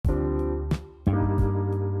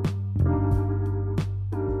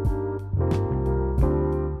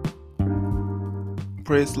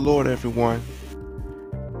Praise the Lord, everyone.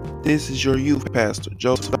 This is your youth pastor,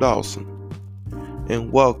 Joseph Dawson,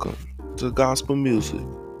 and welcome to Gospel Music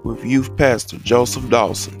with youth pastor Joseph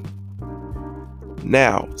Dawson.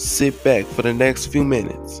 Now, sit back for the next few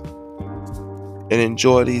minutes and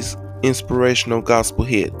enjoy these inspirational gospel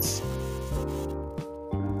hits.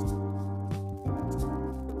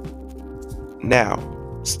 Now,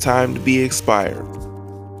 it's time to be inspired.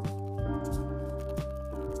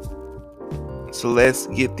 So let's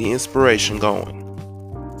get the inspiration going.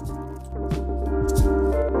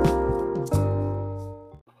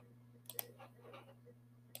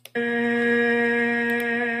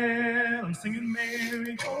 I'm singing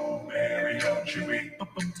Mary, oh Mary, don't you weep.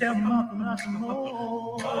 Tell Martha not to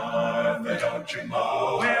mourn. Martha, don't you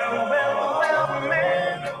mourn. Well,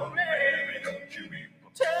 Mary, oh Mary, don't you weep.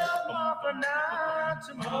 Tell Martha not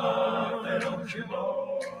to mourn. Martha, don't you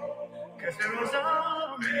mourn. 'Cause there was a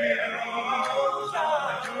Mary,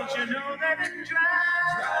 don't you know that it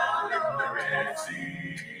drowned in the Red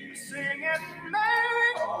Sea? Singing Mary,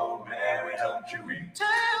 oh Mary, don't you weep.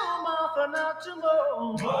 Tell Martha not to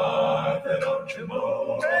mourn. Martha, don't you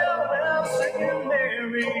mourn. Well, singing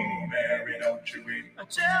Mary, oh Mary, don't you weep.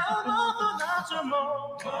 Tell Martha not to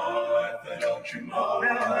mourn. Martha, don't you mourn.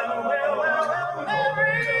 Well,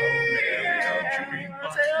 Mary, don't you weep.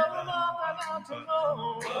 Tell Martha not to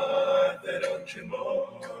mourn. Martha, don't you mourn.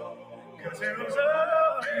 'Cause there was a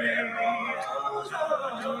Mary,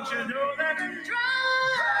 don't you know that it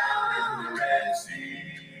drowned in the Red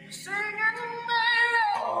Sea? Singing Mary,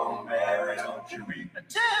 oh Mary, don't you weep.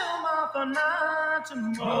 Tell Martha not to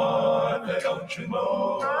mourn. Martha, don't you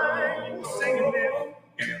mourn. I'm singing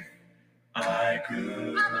if I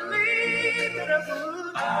could. I believe that I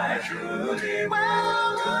would. I truly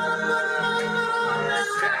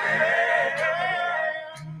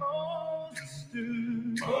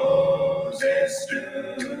Moses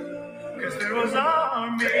stood. 'Cause there was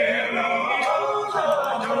army.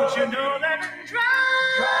 Don't you know that dry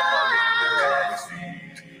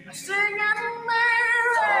singing Mary,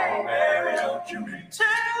 oh Mary, don't you weep.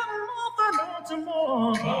 Tell Martha not to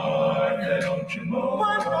mourn. Martha, don't you mourn.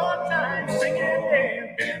 One more time, singing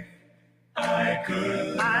if I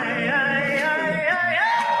could.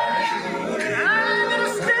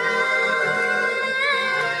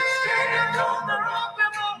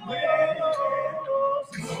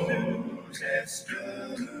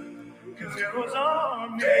 Cause there was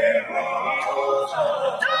army. Don't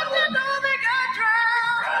you know they got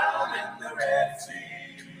drowned in the Red Sea?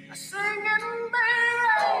 Singing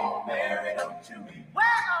Mary, oh Mary, don't you weep.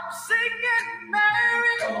 Well, I'm singing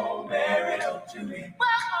Mary, oh Mary, don't you weep.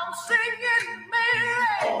 Well, I'm singing Mary,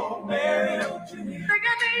 oh Mary, don't you weep. Think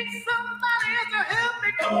I need somebody to help me.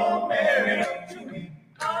 Oh Mary, don't you weep.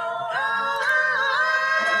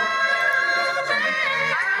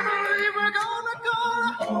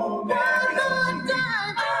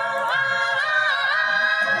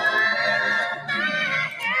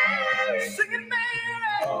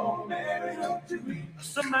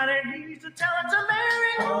 Somebody needs to tell it to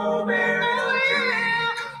Mary. Oh, Mary, don't you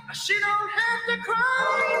weep. She don't have to cry.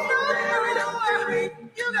 Oh, Mary, don't you weep.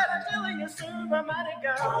 You gotta tell her you serve a mighty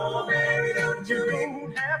God. Oh, Mary, don't you weep. You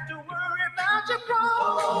don't have to worry about your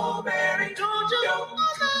cross. Oh, Mary, don't you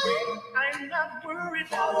weep. I'm not worried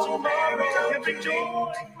about tomorrow. You big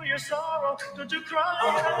joy for your sorrow. Don't you cry. Oh,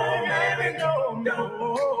 Mary, no.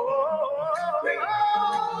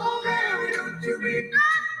 Oh, Mary, don't you weep.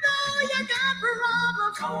 You got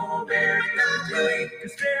problems, oh Mary, don't you weep.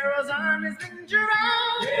 'Cause Pharaoh's army's been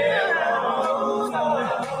drowned,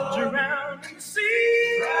 drowned in the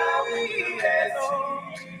sea.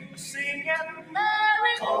 Singing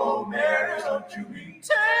Mary, oh Mary, don't you weep.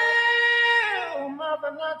 Tell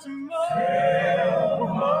Mother not to mourn.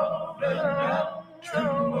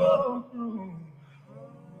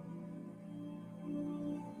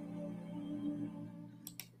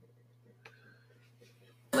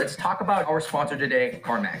 Let's talk about our sponsor today,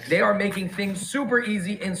 CarMax. They are making things super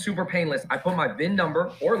easy and super painless. I put my VIN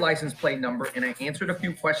number or license plate number and I answered a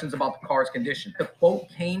few questions about the car's condition. The quote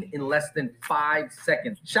came in less than 5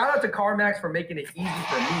 seconds. Shout out to CarMax for making it easy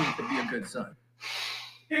for me to be a good son.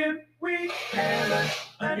 If we ever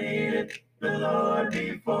needed the Lord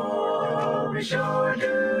before, we sure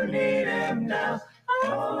do need him now.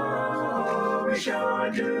 Oh, we sure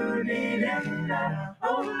do need him now.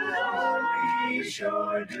 Oh, Lord, we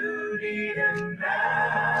sure do need him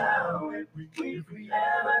now. If we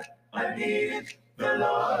ever needed the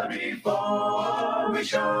Lord before, we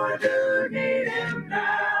sure do need him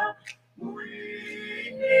now.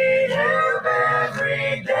 We need him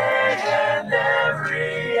every day and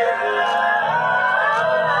every hour.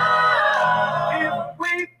 If we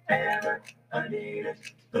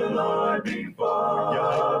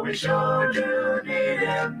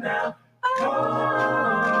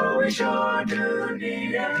Oh, we sure do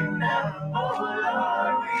need him now. Oh,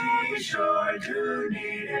 Lord, we sure do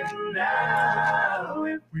need him now.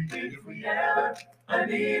 If we ever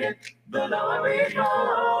needed the Lord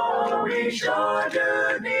before, we sure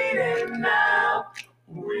do need him now.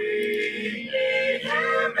 We need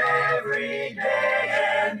him every day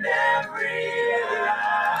and every hour.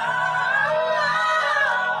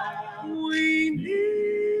 We need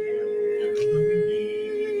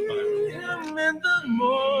him in the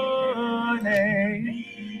morning.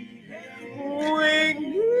 We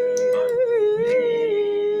need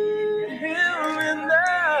him in the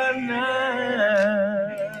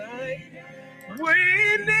night. We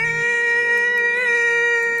need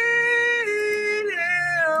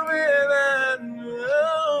him in the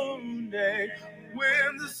noonday when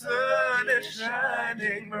the sun is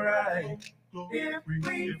shining bright. If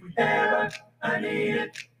we ever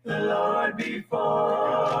needed the Lord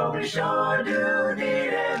before, we sure do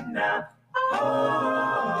need him now.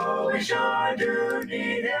 Oh, we sure do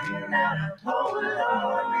need him now. Oh,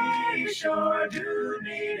 Lord, we sure do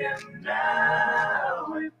need him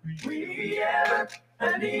now. If we ever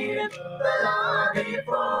needed the Lord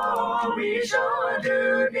before, we sure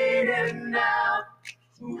do need him now.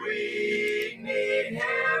 We need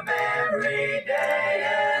him every day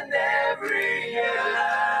and every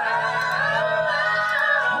hour.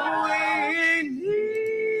 We need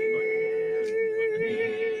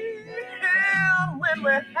him when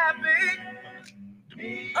we're happy.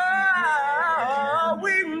 Oh,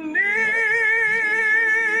 we need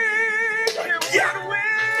him when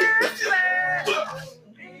we're sad.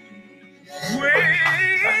 We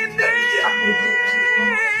need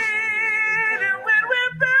him when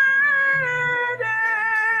we're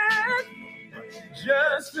burdened,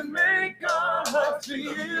 just to make our hearts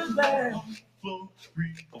feel bad.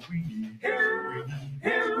 We need him.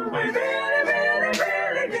 We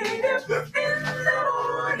really need him in the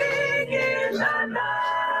morning, in the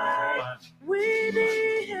night. We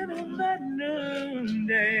need him in the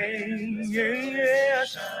noonday, yeah.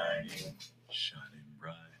 Shining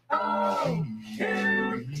bright. Oh,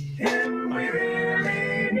 him, we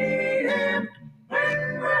really need him when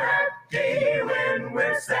we're happy, when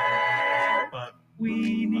we're sad.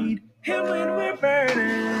 We need him when we're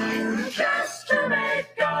burning, just to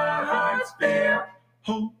make our hearts feel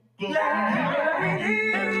glad. We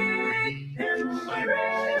need him, we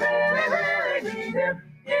really need him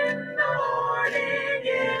in the morning,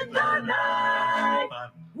 in the night.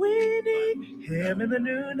 We need him in the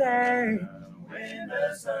noonday when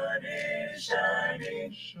the sun is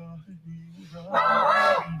shining.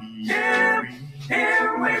 Oh, him,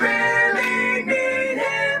 we really need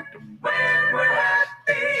him when we're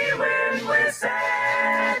happy, when we're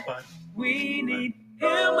sad. We need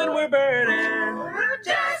him when we're burning,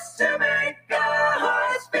 just to make our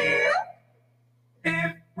hearts feel.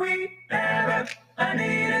 If we ever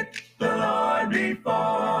needed the Lord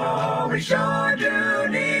before, we sure do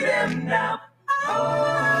need him now.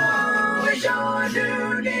 Oh, we sure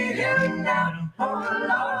do need him now. Oh,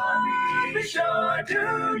 Lord, we sure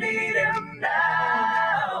do need him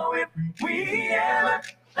now. If we ever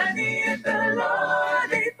needed the Lord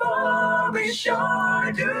before, we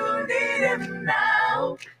sure do need him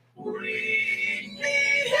now. We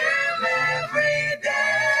need him every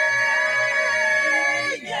day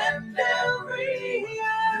and every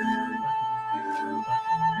hour.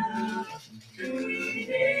 We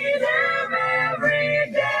need him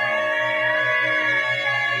every day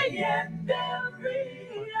and every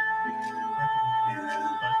hour.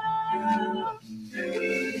 We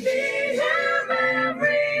need him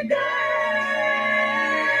every day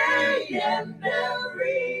and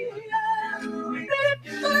every hour.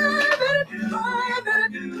 We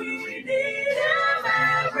need him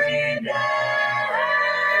every day.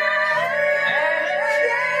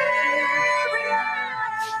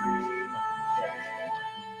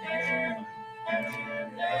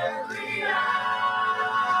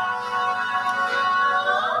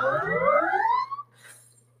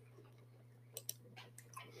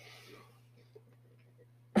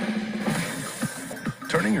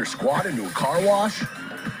 Turning your squad into a car wash?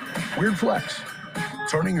 Weird flex.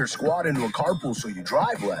 Turning your squad into a carpool so you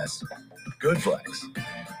drive less? Good flex.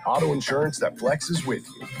 Auto insurance that flexes with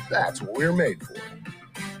you. That's what we're made for.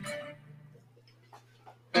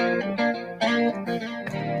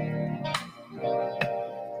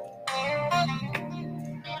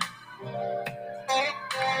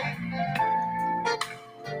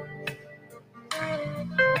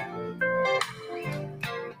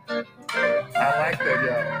 I like that,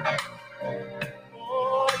 y'all.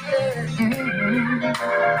 Oh,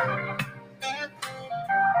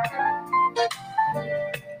 yeah.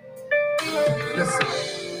 Listen.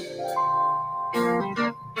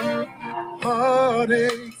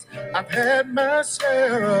 Heartaches, I've had my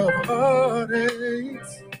share of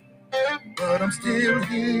heartaches, but I'm still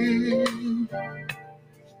here.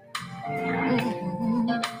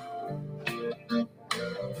 Mhm.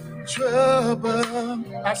 Trouble,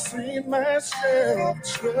 I've seen my share of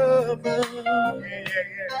trouble,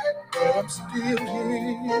 but I'm still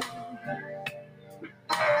here.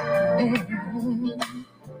 Mhm.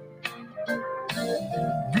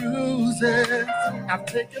 Bruises, I've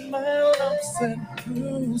taken my lumps and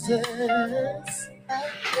bruises,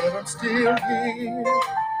 but I'm still here.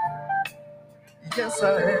 Yes,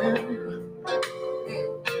 I am.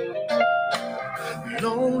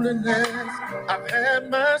 Loneliness, I've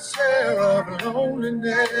had my share of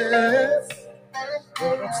loneliness,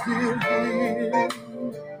 but I'm still here.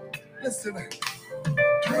 Listen,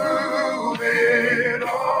 through it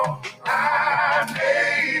all, I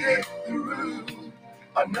made it through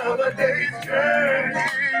another day's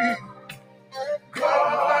journey.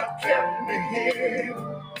 God kept me here.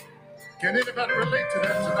 Can anybody relate to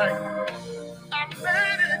that tonight? I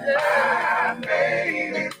made it, yeah. I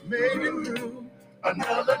made it through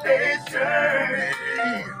another day's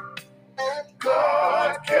journey.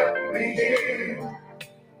 God kept me here.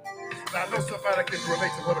 Now I know somebody can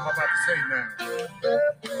relate to what I'm about to say now.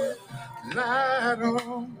 Lied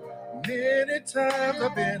on, many times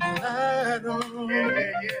I've been lied on,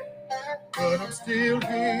 but I'm still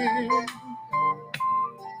here.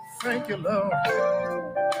 Thank you, Lord.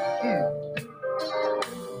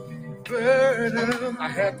 Burdens, I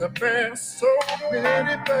had to bear so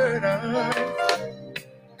many burdens,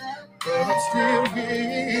 but I'm still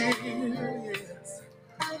here. Yes.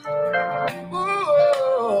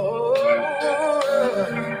 Ooh,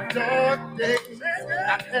 dark days,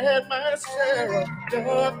 I've had my share of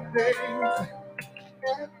dark days,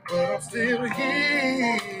 but I'm still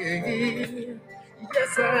here.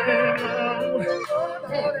 Yes,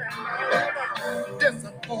 I am.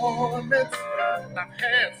 Disappointments, I've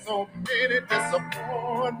had so many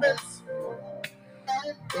disappointments,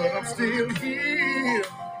 but I'm still here.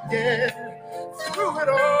 Yeah, through it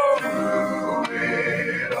all,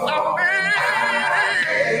 I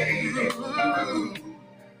made it through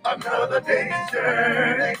another day's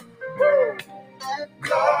journey.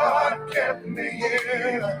 God kept me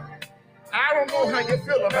here. I don't know how you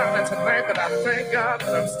feel about that tonight, but I thank God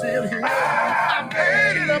that I'm still here. I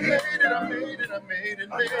made it, I made it, I made it, I made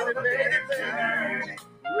it, made it.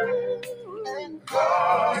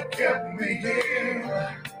 God kept me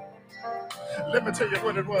here. Let me tell you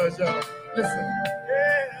what it was, y'all. Listen.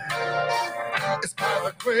 It's by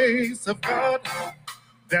the grace of God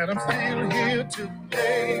that I'm still here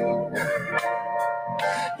today.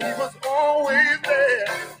 He was always there.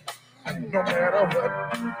 And no matter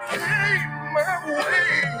what came my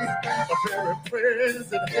way, a very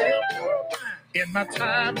present help in my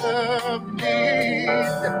time of need,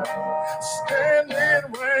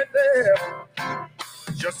 standing right there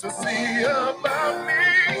just to see about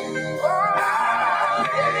me. Oh,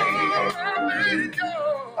 I need you.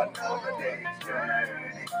 Another day's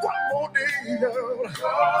journey. One more day, Lord.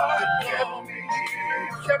 God kept me here.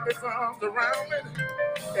 Kept his arms around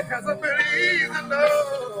me. It hasn't been easy,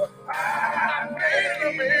 no. I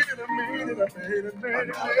made it.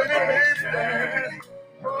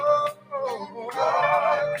 Oh,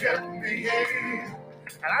 God kept me here.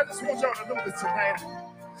 And I just want y'all to know this tonight.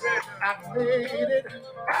 I made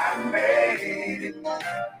it.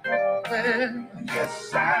 Man,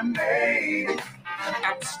 yes, I made it.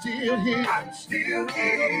 I'm still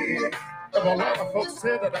here. And a lot of folks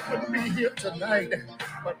said that I couldn't be here tonight,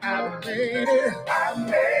 but I made it.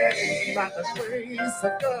 By the grace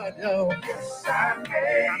of God, yo. Yes, I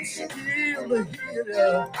made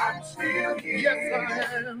it. I'm still here. Yes,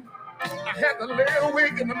 I am. I had to lay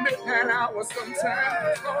awake in the midnight hour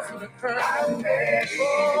sometimes because of the crowd.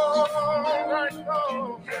 Oh, night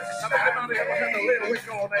long. How anybody ever had to lay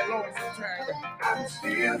awake all night long sometimes? I'm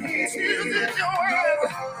still here. Tears in your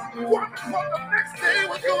eyes. Wondering what the next day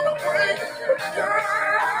was gonna bring. But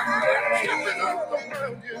God kept it all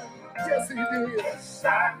around you. Yes, He did.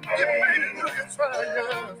 You made it through your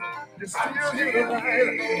trials. You're still here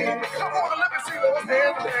tonight. Come on, let me see those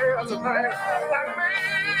hands there tonight.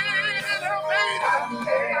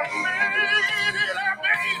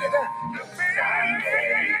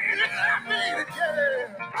 I made it,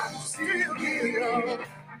 yeah. I'm still here,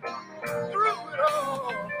 through it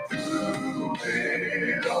all,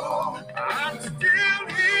 I'm still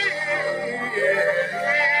here.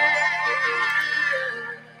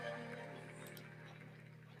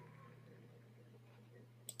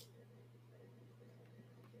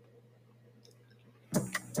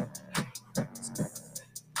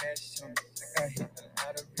 I hit the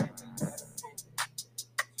lottery.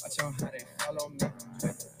 Watch on how they follow me.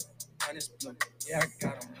 Honest blue, yeah, I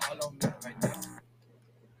got them all on me right now.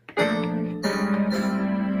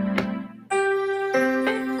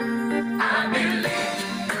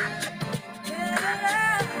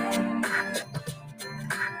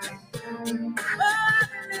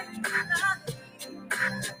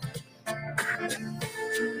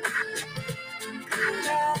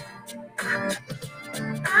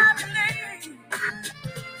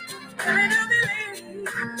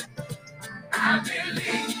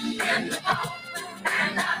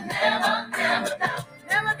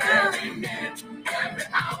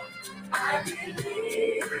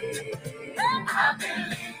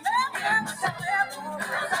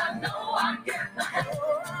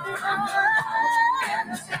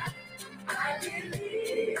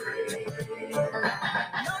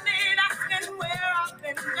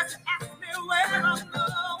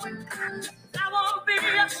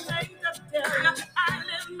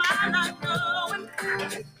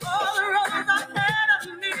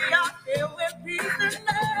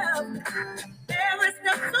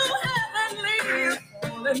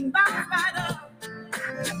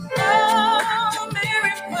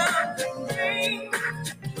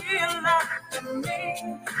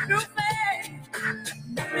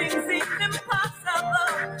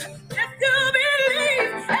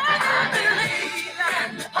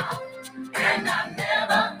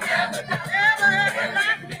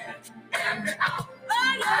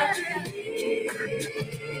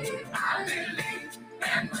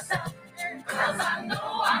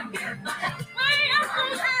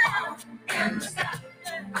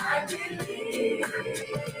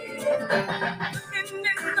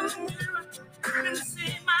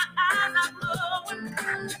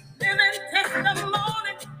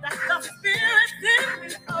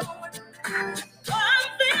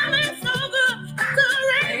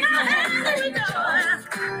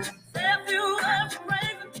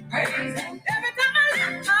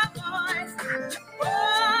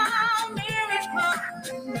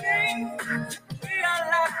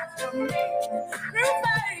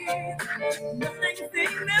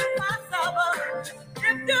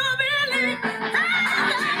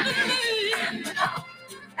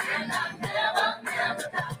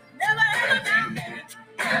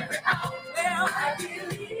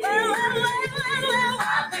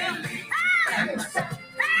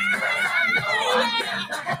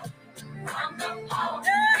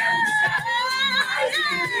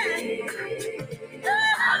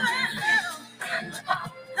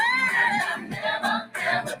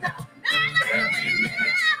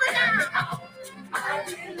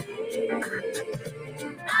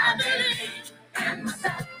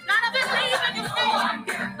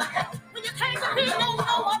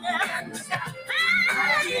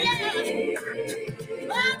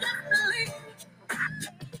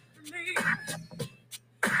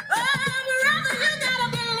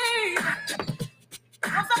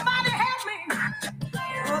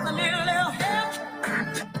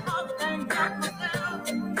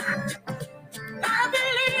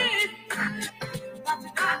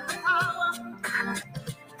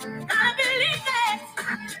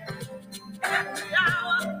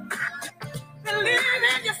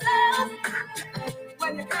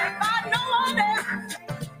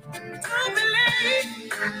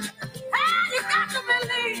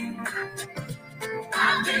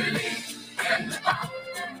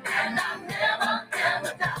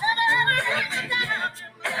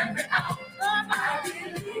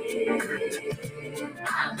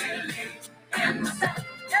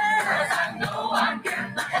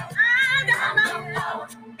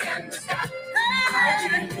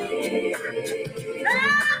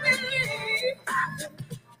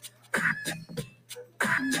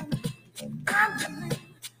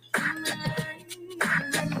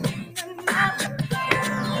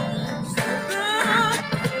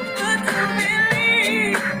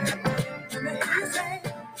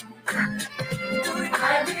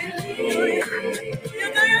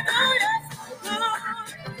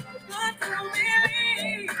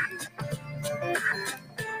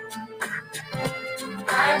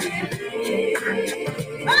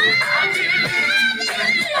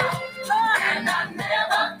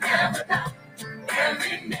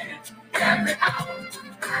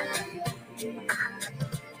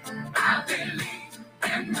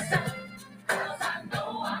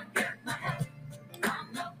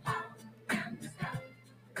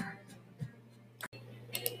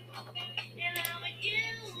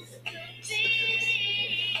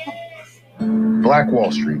 Black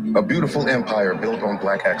Wall Street, a beautiful empire built on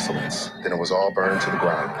black excellence. Then it was all burned to the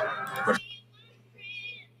ground.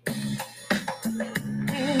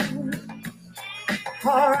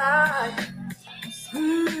 life.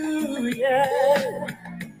 Ooh, yeah.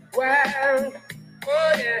 Wow.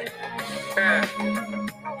 Oh, yeah.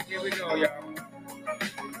 Here we go, y'all.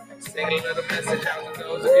 Sing a little message out to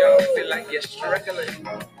those of y'all who feel like you're struggling.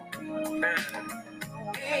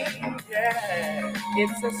 Yeah.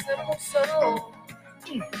 It's a simple song.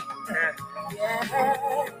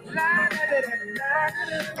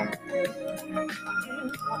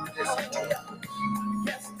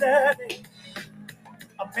 Yesterday,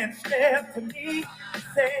 a man stared to me and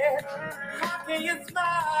said, how can you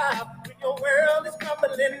smile when your world is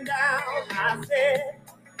crumbling down? I said,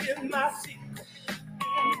 here's my secret.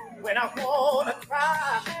 When I wanna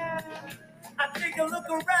cry, I take a look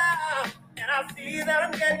around and I see that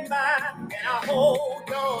I'm getting by, and I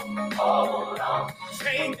hold on. Hold on.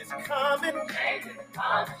 Change is coming. Change is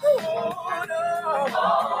coming. Hold on.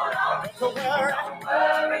 Hold on. Don't worry. Don't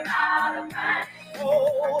worry about a thing.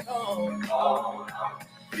 Hold on. Hold on.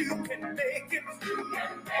 You can make it. You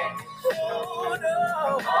can make it. Hold on.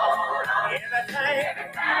 Hold on.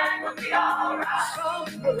 Everything will be alright. Some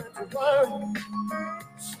people like to worry.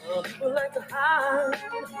 Some people like to hide.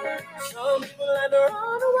 Some people like to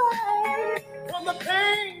run away from the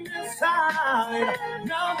pain inside.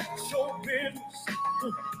 Now it's your business.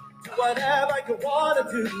 Do whatever you want to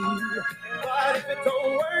do. But if it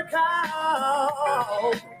don't work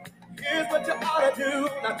out, here's what you ought to do.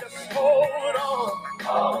 Now just hold on.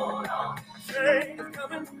 Hold on. Change is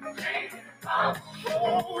coming. Change is coming.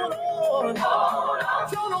 Hold on. Hold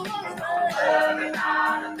on. Don't worry about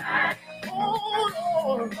a thing. Hold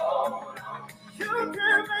on. Hold on. You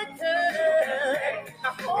can make it.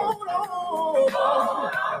 Now hold on. Hold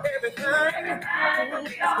on. Everything is gonna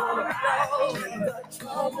be alright. The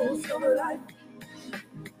troubles of life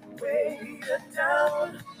weigh you down.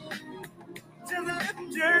 Just lift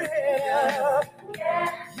your head up.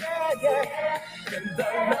 Yeah. And the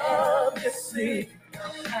love you see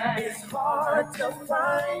is hard to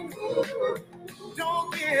find. Don't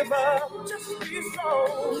give up, just be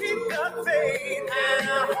strong. Keep the faith and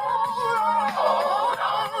hold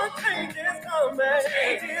on. Change is coming.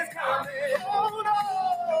 Change is coming. Hold on.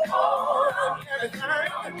 Everything's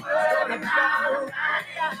gonna be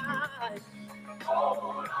alright.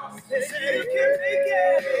 Hold on. Say you can make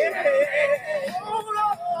it. Hold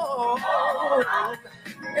on.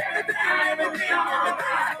 Everything's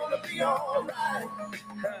gonna be alright.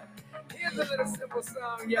 Here's a little simple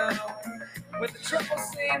song, y'all. When the troubles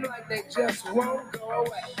seem like they just won't go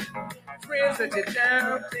away, friends let you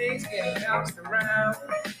down, things get bounced around.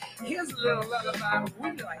 Here's a little lullaby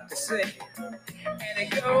we like to sing, and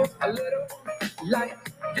it goes a little like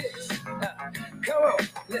this. Come on,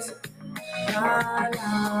 listen. La,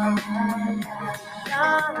 la,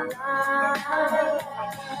 la, la.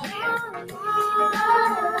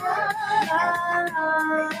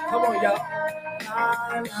 Come on, y'all.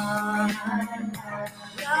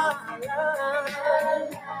 Now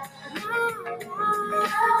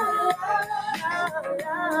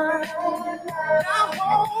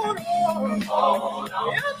hold on.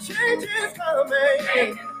 Your change is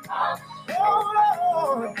coming. Hold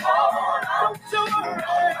on. Don't you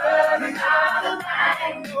worry.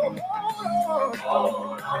 Hold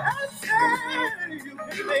on. I said you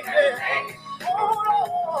can make it. Hold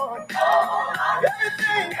on.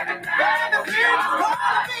 Everything is gonna be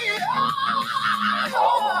alright.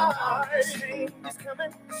 Change is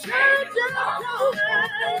coming. Change is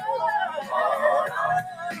coming. Hold on.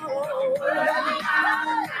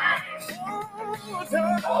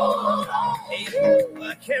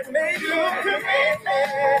 I can make it.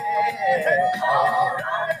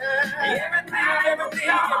 Everything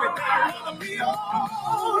gonna be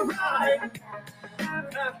alright.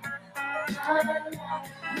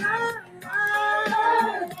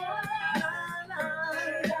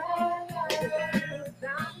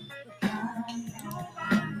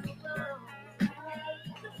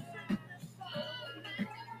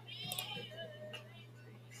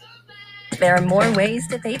 There are more ways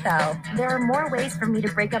to PayPal. There are more ways for me to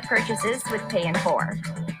break up purchases with Pay in 4.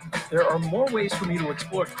 There are more ways for me to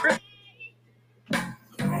explore crypto.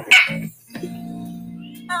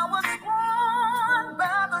 I was born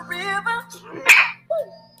by the river.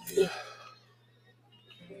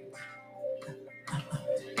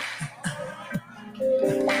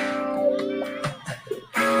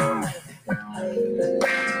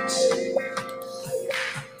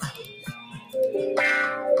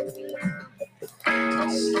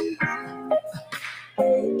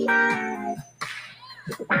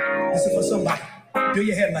 This is for somebody. Do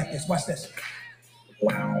your head like this. Watch this.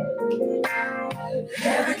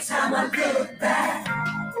 Every time I look back,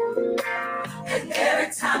 and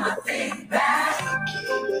every time I think back,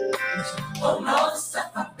 On all the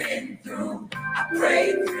stuff I've been through, I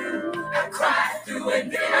prayed through, I cried through,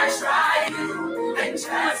 and then I tried you. And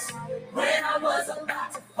just when I was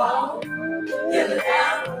about to fall, you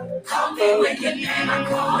left, called me when your name I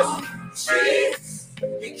called. Jesus,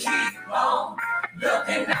 you keep on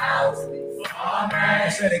looking out for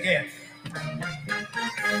me. Say it again.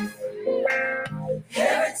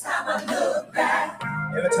 Every time I look back,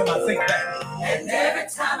 Every time I think back, and every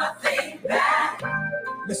time I think back,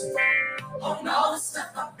 listen. on all the stuff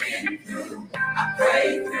I've been through, I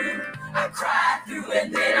prayed through, I cried through,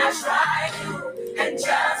 and then I tried you. And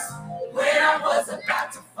just when I was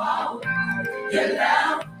about to fall, you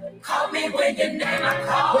love, called me when your name I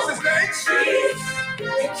called. What's his name? Jesus,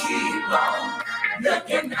 you keep on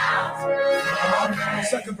looking out for me.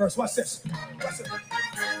 Second verse, watch this. Watch this.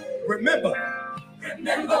 Remember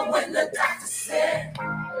When the doctor said,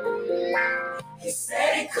 he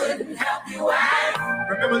said he couldn't help you out.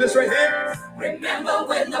 Remember this right here? Remember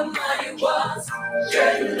when the money was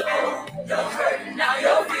getting low, you're hurting, now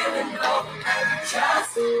you're feeling low.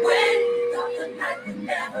 Just when you thought the night would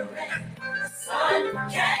never end, the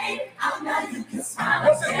sun came out, now you can smile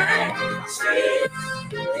What's his again. name?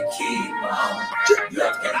 Jesus, you keep on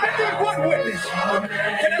looking I need out. one witness.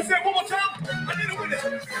 Can I say it one more time? I need a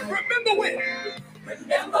witness. Remember when?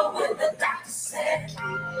 Remember when the doctor said,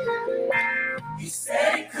 he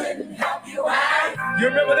said he couldn't help you out. You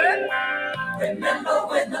remember that? Remember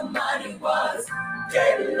when the money was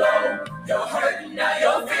getting low, you're hurting, now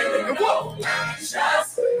you're feeling low.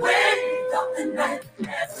 Just when you thought the night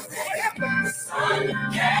never ended, the sun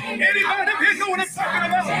came. Anybody up here know what I'm talking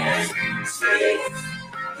about? Jesus,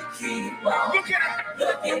 you keep on Look at it.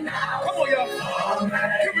 looking out. Come on, y'all.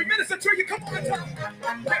 Can we minister to you? Come on and talk.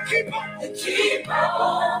 Keep on You keep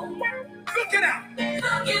on looking out.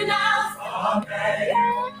 looking out for me.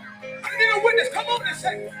 I need a witness. Come on and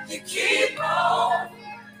say, You keep on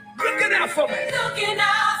looking out for me. looking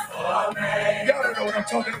out for me. Y'all don't know what I'm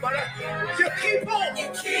talking about. You keep on. You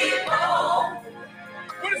keep on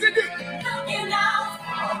What does it do? looking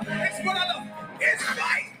out for me. It's what I love. It's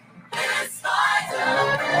right. In spite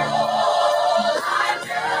of all I've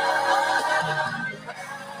done.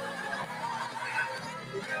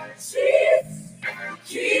 Jesus,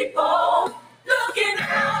 keep on looking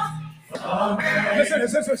out for me. Listen.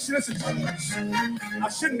 I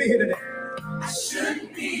shouldn't be here today. I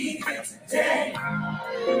shouldn't be here today.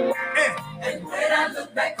 And And when I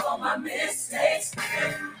look back on my mistakes,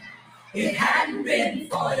 it hadn't been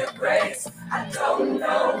for your grace. I don't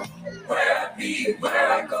know where I'd be,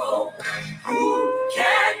 where I go. Who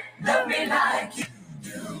can love me like you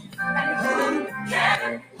do? And who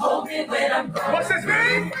can hold me when I'm broke? what's his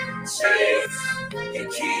name? Jesus, you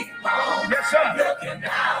keep on Yes, sir. looking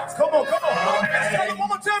out. Come on. Let's tell him one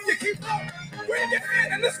more time. You keep on. Bring your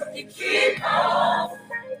hand and listen. You keep on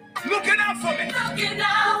Looking out for me. looking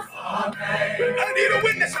out for me. I need a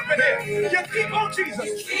witness up in here. You keep on, You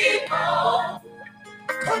Jesus. keep on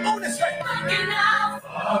Come on and say, looking out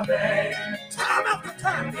for me. time after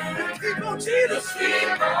time. You keep on, You Jesus.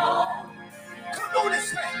 keep on Come on and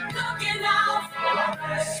say, looking out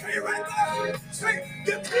for me. say it right there. Say,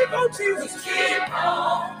 you keep on, Jesus. Keep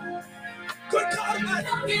on Good God Almighty.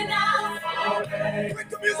 looking out for me. Break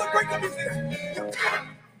the music, break the music. You keep on.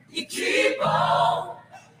 You keep on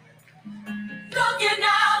looking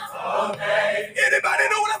out for me. Anybody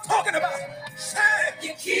know what I'm talking about? Say,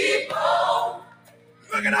 You keep on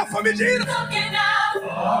looking out for me, Jesus. looking out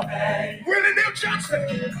for me. Willie Neal Johnson.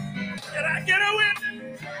 Can I get a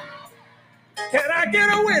witness? Can I get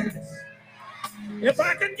a witness? If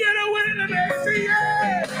I can get a witness today, say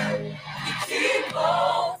yeah. You keep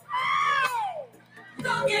on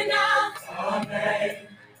looking out for me.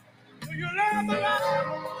 Do you love the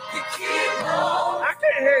Lord? You keep on I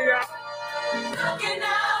can't hear y'all. looking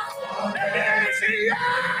out for me. Let me see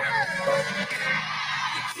yeah.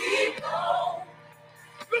 You keep on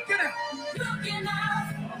Looking out. looking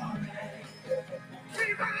out for me.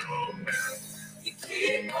 Keep on. You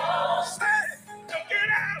keep on Say,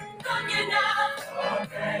 looking out. looking out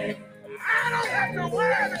for me. I don't have to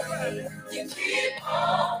worry about it. You keep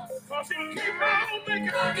on Cause you keep on making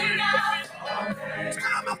looking out for me.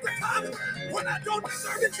 time after time when I don't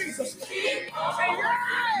deserve it, Jesus. Keep on Say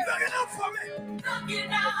yeah. Looking out for me.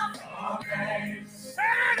 looking out for me. Say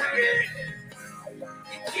it again.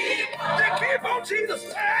 You keep on You keep on, Jesus. Say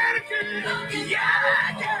it again. looking Yeah,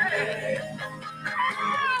 out yeah. for me.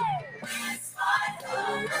 In spite of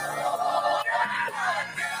all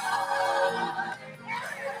I've done.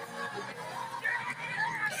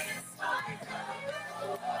 In spite of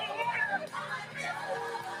all I've done.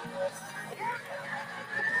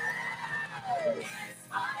 In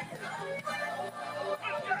spite of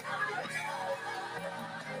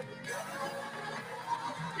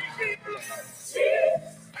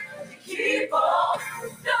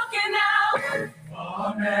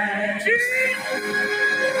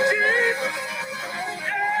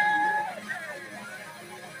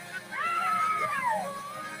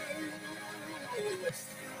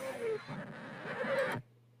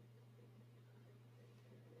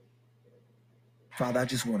Father, I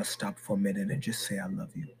just want to stop for a minute and just say I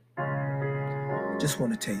love you. Just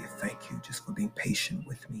want to tell you thank you just for being patient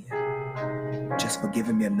with me and just for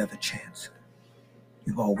giving me another chance.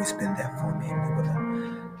 You've always been there for me, and you were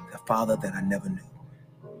the father that I never knew.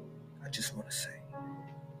 I just want to say,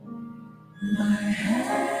 my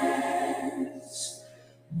hands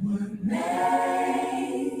were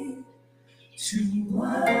made to worship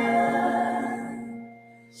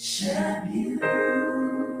you.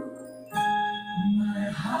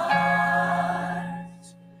 My heart,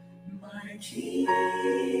 my King,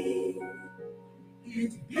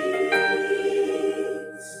 it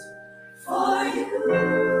beats for you.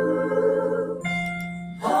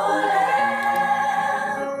 Oh,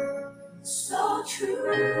 Lamb, so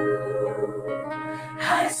true,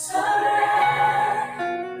 I surrender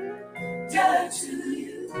to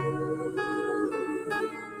you.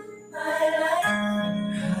 My life,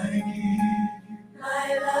 I give,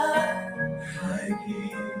 my love, I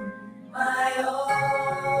give, my all.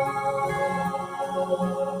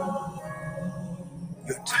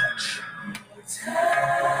 Your touch,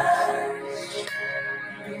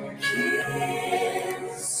 your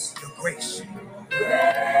kiss, your grace,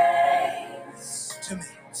 to me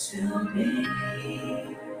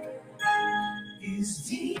is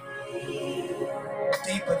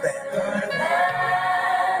deeper than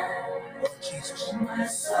oh, Jesus.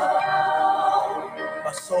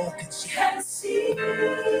 My soul can see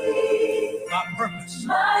my purpose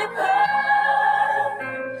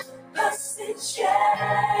it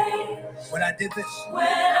changed when I did this. When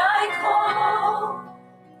I called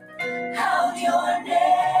out your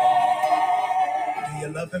name. Do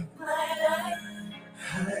you love him? My life,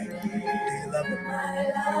 I give. Do you love him?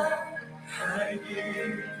 My love, I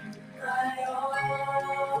give. My all.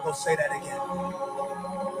 We're gonna say that again.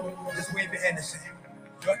 Just wave your hand and say,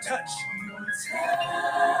 your touch. Your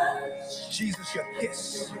touch. Jesus, your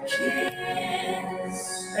kiss. Your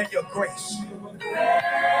kiss. And your grace.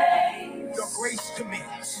 Your grace to me.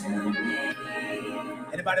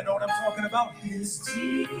 Anybody know what I'm talking about?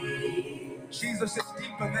 Jesus is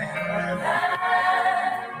deeper than.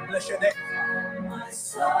 Bless your name.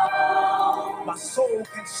 My soul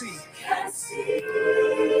can see.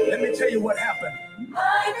 Let me tell you what happened.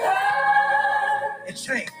 It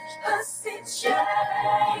changed.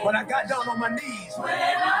 When I got down on my knees. When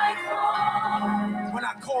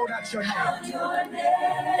I called out your name.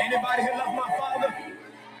 Anybody here love my Father?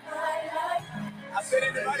 I said,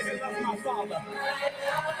 anybody here love my Father?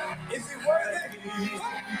 Is he worthy?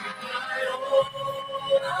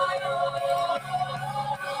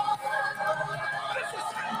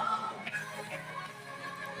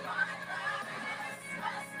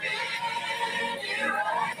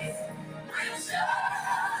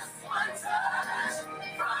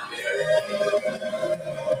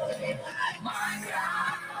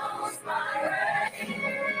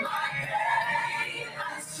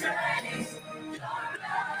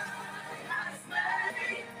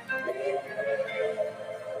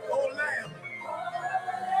 Oh, Lamb.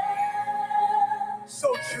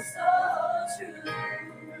 So true.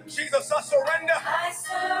 Jesus, I surrender.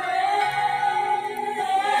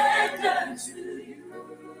 To you.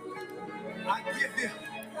 I give you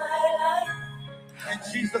my life. And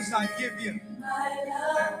Jesus, I give you my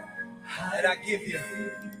love. And I give you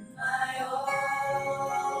my all.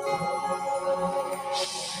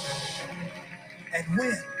 And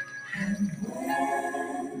when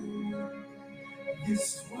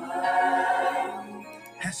this world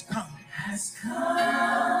has come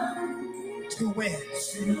to win,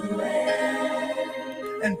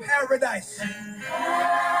 and paradise,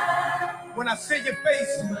 when I see your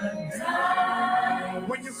face,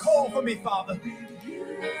 when you call for me, Father,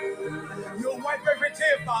 you'll wipe every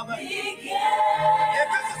tear, Father. And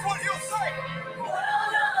this is what you'll say.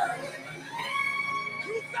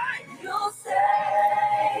 You'll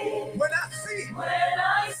say, when I see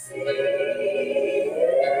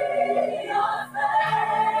your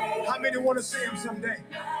face. How many want to see him someday?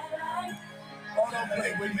 Oh, don't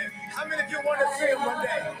play with me. How many of you want to see him one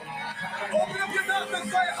day? Open up your mouth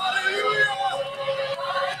and say hallelujah.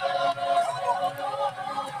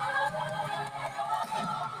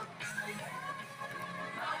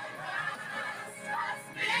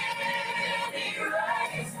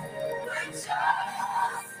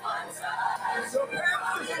 So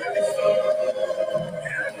past is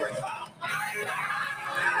every time.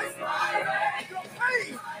 Your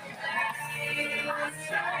pain.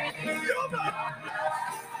 Your love.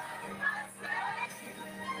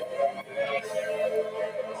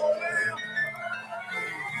 Oh, man.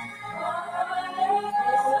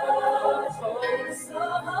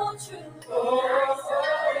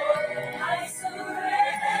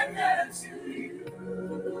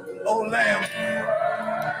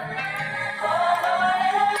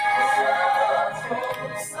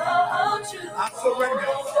 surrender.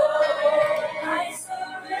 I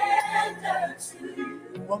surrender to you.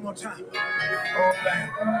 One more time. Oh, Lamb.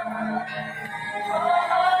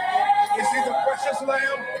 Is he the precious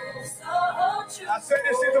Lamb? I said,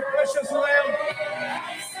 is he the precious Lamb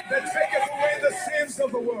that taketh away the sins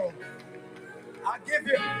of the world? I give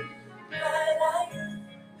you.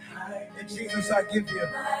 And Jesus, I give you.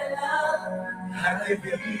 I give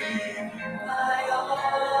you.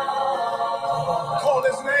 Call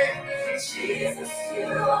his name. Jesus, you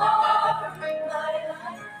are my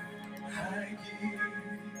life. I give.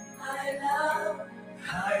 My love.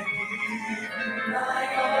 I give. My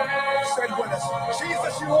all. Say it with us.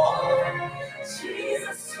 Jesus, you are.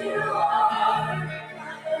 Jesus, you are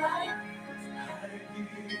my life.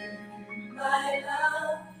 My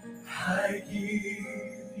love. I give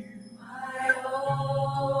you. My all.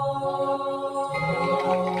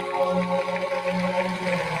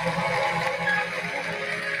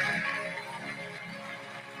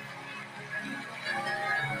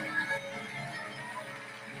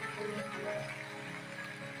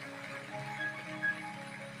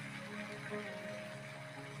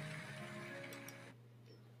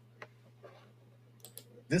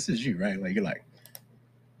 This is you, right? Like you're like,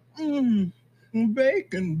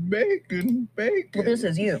 bacon, bacon, bacon. Well, this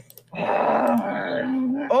is you.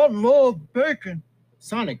 I love bacon.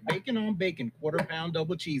 Sonic, bacon on bacon, quarter-pound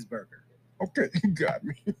double cheeseburger. Okay, you got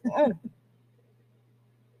me.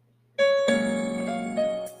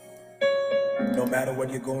 No matter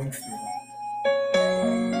what you're going through,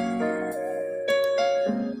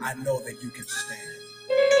 I know that you can stand.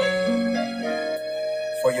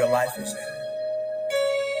 For your life is in his hands.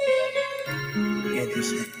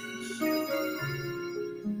 Listen.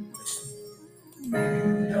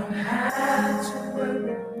 Don't have to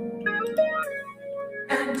worry,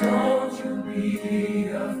 and don't you be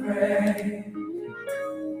afraid.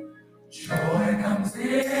 Joy comes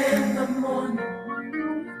in the morning,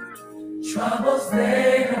 troubles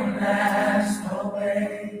they don't last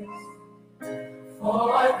always.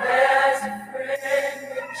 For there's a friend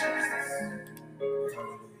in Jesus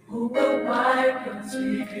who will wipe your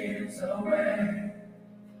tears away.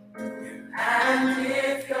 And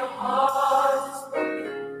if your heart is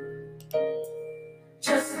broken,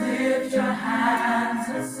 just lift your hands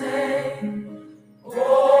and say,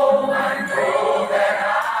 oh, I know that I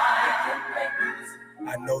can make it.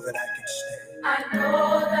 I know that I can stand. I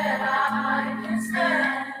know that I can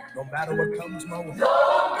stand. No matter what comes my way.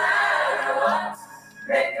 No matter what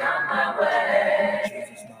may come my way.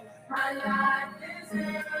 Jesus, my life is in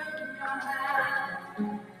your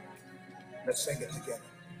hands. Let's sing it together.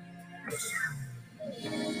 Listen.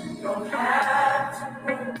 Don't have to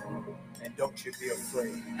worry. And don't you be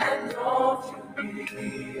afraid. And don't you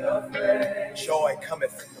be afraid. Joy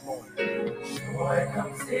cometh in the morning. Joy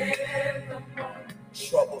comes in the morning.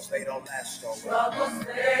 Troubles, they don't last always. Troubles,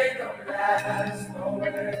 they don't last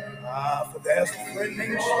always. For there's a friend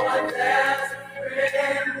named Jesus. For there's a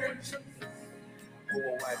friend named Jesus. Who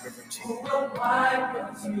will wipe every tear. Who will wipe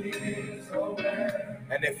your tears away.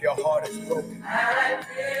 And if your heart is broken. And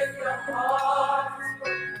if your heart is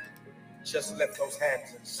broken. Just lift those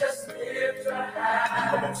hands and just lift your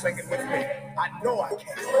hands. Come on, sing it with me. I know I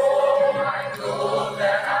can. Oh, I know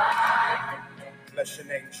that I can. Bless your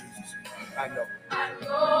name, Jesus. I know. I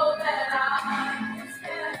know that I can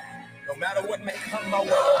stand. No matter what may come my way.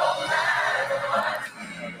 No matter what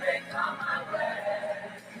may come my way.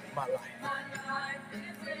 My life. My life is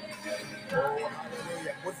in your hands.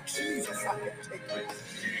 Hallelujah. With Jesus, I can take it.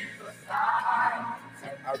 Jesus, I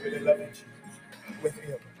really love you, Jesus. With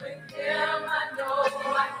him. With him, I know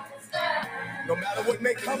I can stand. No matter what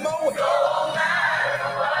may come my way. No matter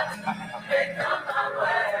what may come my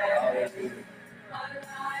way. Hallelujah. My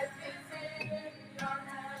life is in your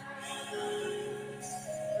hands.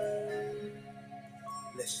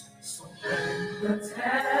 Listen. So when the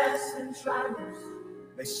tests and trials,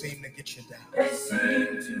 they seem to get you down. They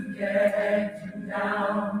seem to get you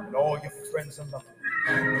down. And all your friends and loved ones.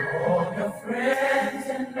 And all your friends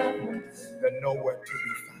and loved ones. They're nowhere to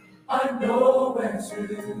be found. Are nowhere to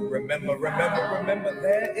be remember,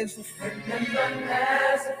 there is a friend. Remember,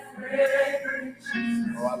 there's a friend in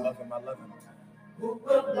Jesus. Oh, I love him, I love him. Who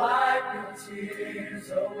will wipe your tears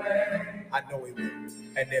away. I know he will.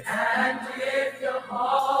 And if your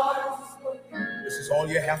heart is broken, this is all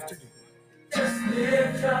you have to do. Just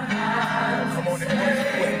lift your hands. Come on and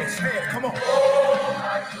with me. Say it. Come on. Oh, I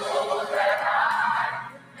know that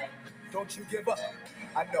I can. Don't you give up.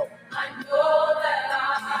 I know. I know that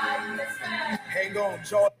I can stand. Hang on,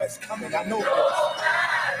 joy is coming. I know it. No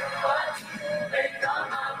matter what may come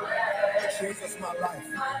my way. Jesus, my life.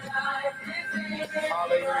 My life is in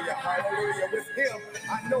Hallelujah, hallelujah. With him,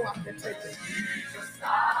 I know I can take it.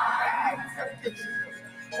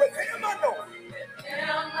 With him, I know.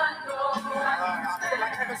 I feel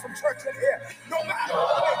like having some church in here. No matter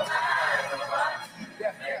what.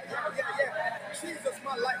 Yeah. Jesus,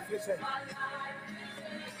 my life is in.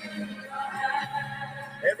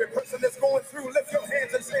 Every person that's going through, lift your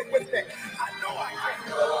hands and say it with me. I know I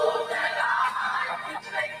can.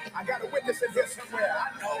 I got a witness in here somewhere.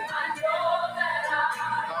 I know.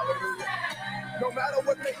 Hallelujah. No matter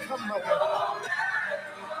what may come my way. Hallelujah.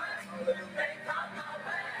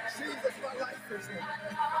 Jesus, my life is in.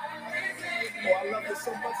 Oh, I love you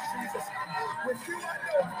so much, Jesus. With you, I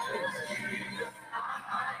know.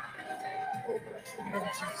 Oh, bless your name,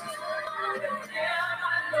 Jesus.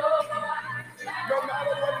 No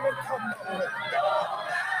matter what may come my way.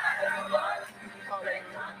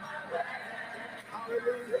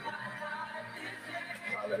 Hallelujah.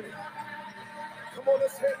 Hallelujah. Come on,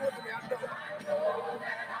 let's say it with me. I know.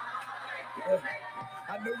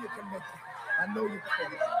 I know you can make it. I know you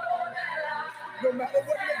can. No matter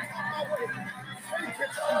what may come my way. Thank you,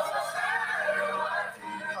 Jesus.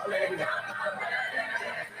 Hallelujah.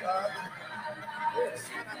 Yes.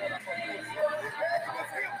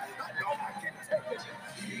 I know I can take it.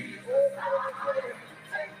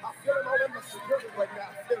 I feel it all in my spirit right now.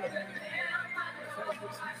 I feel it.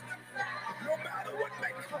 No matter what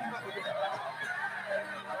may come my way.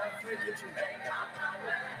 Thank you, Jesus.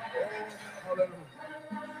 Oh, hallelujah.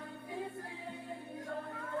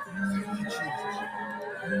 Thank you, Jesus.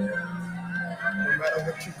 No matter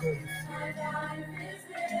what you're going through,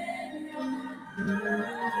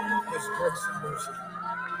 His grace and mercy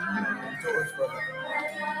endures forever.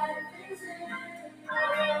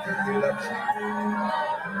 He loves you.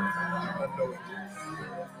 I know it.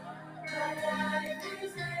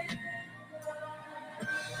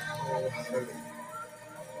 Oh, hallelujah.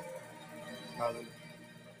 Hallelujah.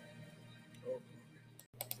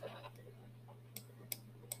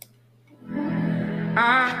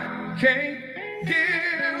 I can't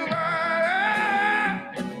give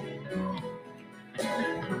up.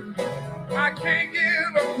 I can't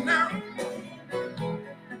give up now.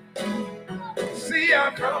 See,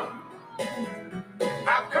 I've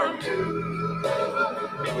come too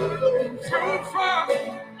far to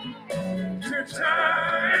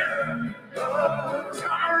turn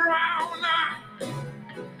around now.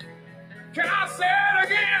 Can I say it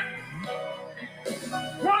again?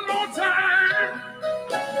 One more time.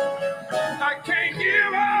 I can't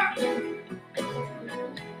give up.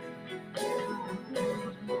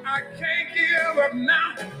 I can't give up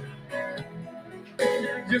now.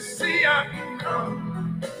 You see,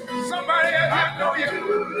 somebody else, I know you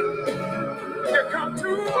come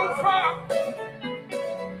too far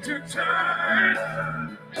to turn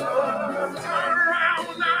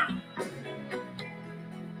around now.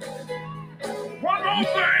 One more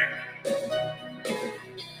thing.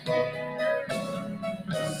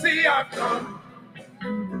 See, I've come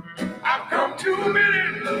too many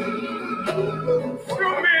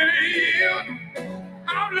years.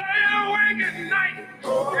 I'm laying awake at night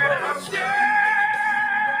and I'm scared.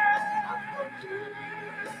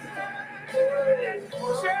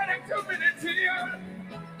 Shedding too many tears.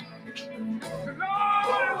 The Lord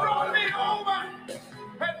has brought me over.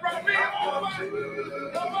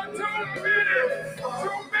 Over too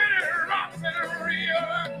many rocks in the real.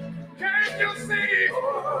 Can't you see?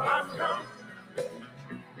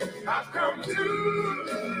 I've come too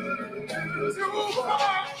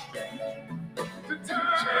far to turn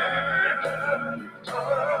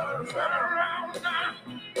around now.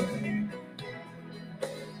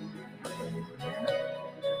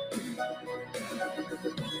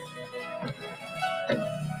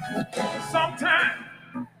 Sometimes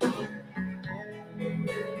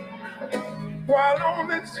while on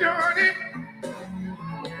this journey,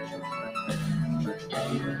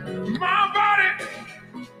 my body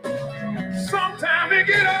sometimes it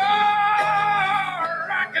get all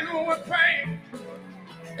racking with pain.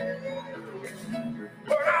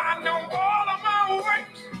 But I know all of my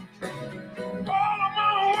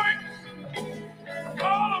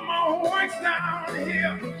weights down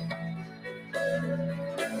here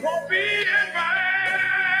won't be in vain.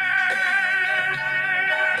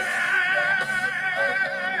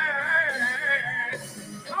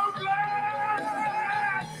 I'm glad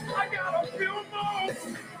I got a few more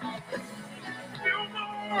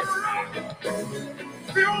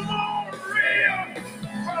real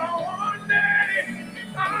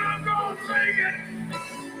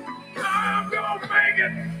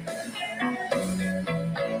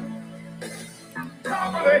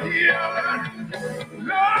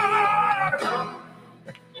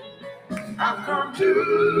I've come to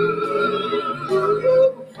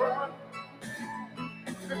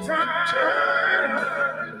turn around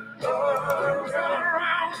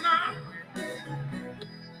now.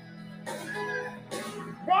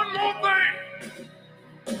 One more thing.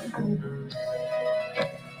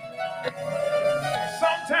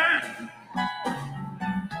 Sometimes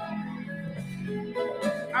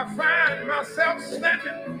I find myself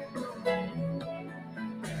standing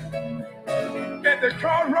at the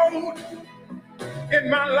crossroad in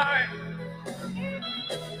my life,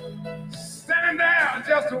 standing there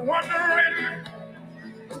just wondering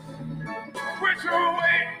which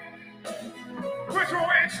way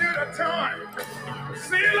should I turn?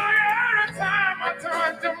 Seems like every time I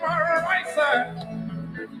turn to my right side,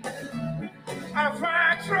 I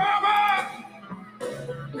find trouble,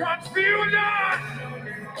 confusion,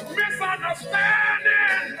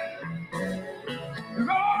 misunderstanding is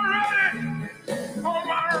already on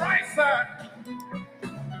my right side.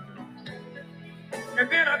 And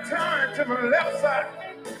then I turn to my left side,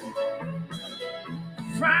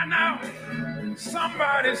 find out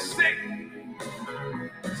somebody's sick,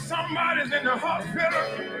 somebody's in the hospital,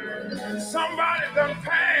 somebody done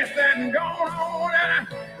passed and gone on, and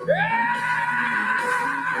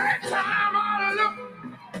every time I look,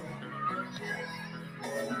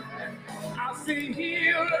 I see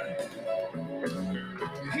healer,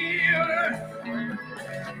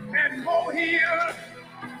 and more healer,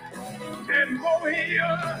 and more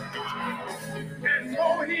healer, and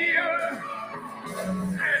more healer,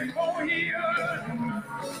 and more healer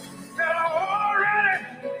that are already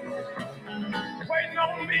waiting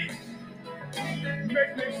on me.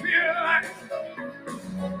 Make me feel like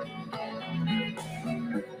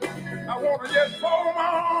I want to just fold my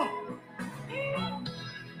arms,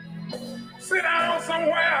 sit down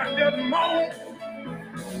somewhere and just moan.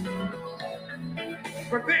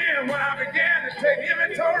 But then when I began to take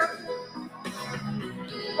inventory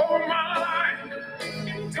over my life,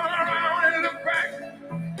 turn around and look back,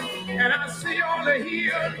 and I see all the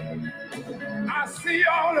hills, I see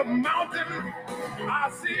all the mountains, I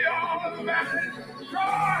see all the valleys.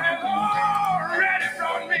 God has already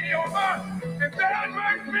brought me over, and that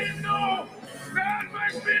makes me know, that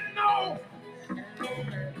makes me know.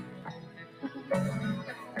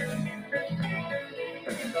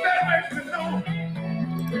 That makes me know.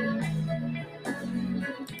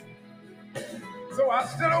 So I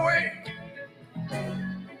stood away,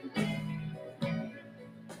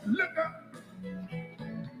 look up,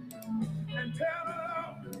 and tell the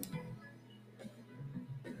Lord.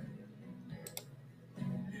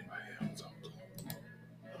 Anybody else talk to him?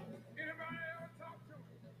 Anybody else talk to him?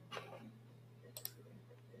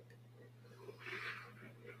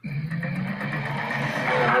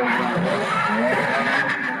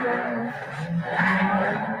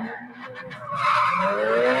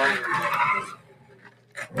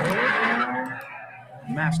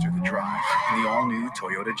 Master the drive in the all-new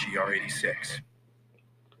Toyota GR86.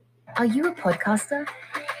 Are you a podcaster?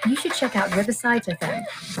 You should check out Riverside FM.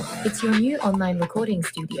 It's your new online recording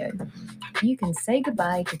studio. You can say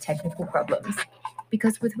goodbye to technical problems,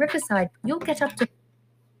 because with Riverside, you'll get up to...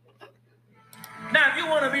 Now, if you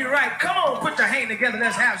want to be right, come on, put your hand together.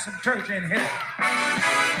 Let's have some church in here.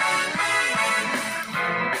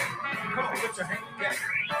 Come on, put your hand together.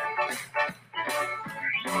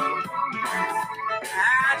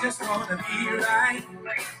 I just want to be right.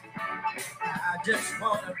 I just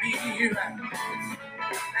want to be right.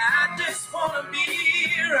 I just want to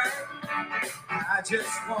be right. I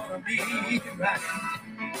just want to be right.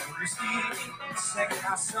 You see, sing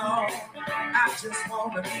my song. I just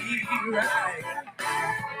want to be right.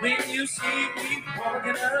 When you see me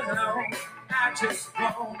walking alone, I just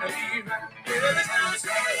want to be right. Every time I say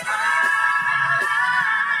right,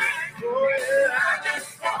 oh yeah, I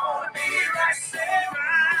just want to be right. Say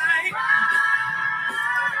right, right.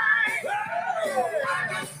 Oh, I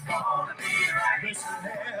just want to be right. Listen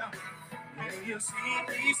there, when you see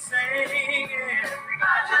me singing, I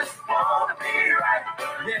just want to be right.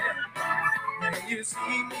 Yeah. When you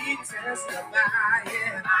see me testifying, I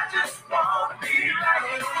just want to be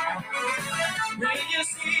right. When you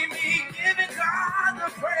see me giving God the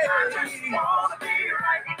praise, I just want to be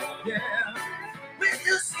right. Yeah. When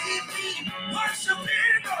you see me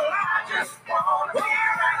worshiping the Lord, I just want to be right.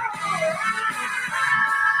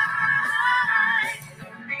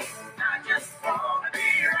 I just want to be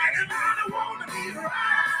right, and I want to be right.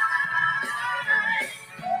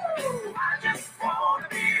 Ooh, I just want to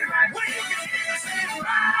be right. When you can hear me say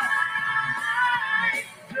right,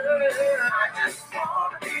 yeah. I just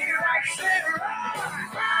want to be right. Say right,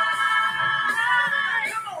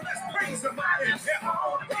 right. Come on, let's praise somebody. I just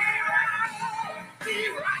want to be right.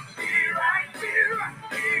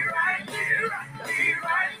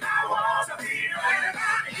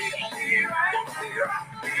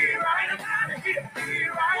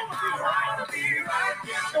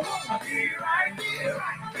 be right, be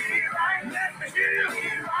right, be right. Let me hear you be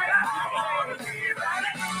right. I wanna be right.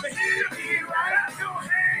 Let me hear you be right. Clap your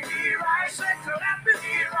hands, be right. Say clap it,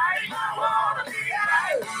 be right. I wanna be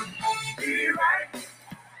right. Be right,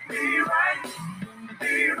 be right.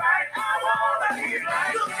 Be right, I wanna be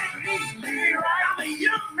right. Look at me, be right. I'm a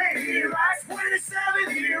young man, be right.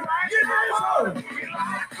 27, be right. You know, be right.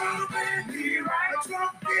 I could've been, be right. A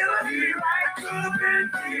drunk dealer, be right. I could've been,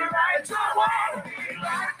 be right. A drunk water, be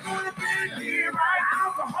right. I could've been, be right.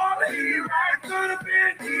 Alcoholic, be right. I could've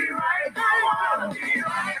been, be right. I wanna be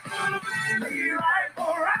right. I could've been, be right. A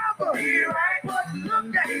rapper, be right. But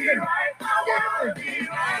look at me, right. I wanna be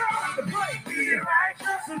right. The play, be right.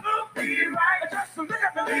 Just a look, be right. Just a look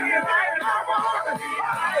at me, be right. I wanna be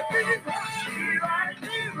right. Be right, be right,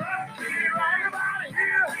 be right, be right. Everybody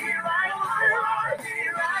here, be right. Be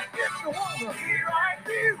right, get the water. Be right,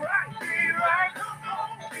 be right, be right. Come on,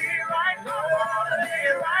 be right. I wanna be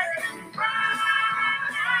right.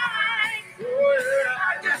 Right. Oh yeah,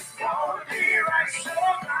 I just wanna be right. So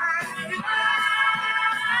right.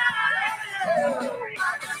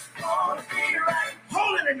 I just wanna be right.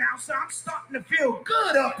 Holding it now, so I'm starting to feel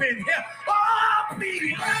good up in here. Oh,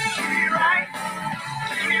 be right, be right,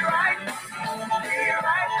 be right, be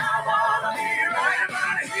right. I wanna be right.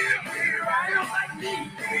 Everybody here, be right. You like me,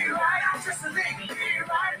 be right. I'm just a nigga, be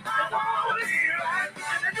right. I wanna be right.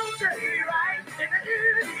 In the new day, be right. In the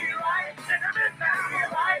evening, be right. In the midnight, be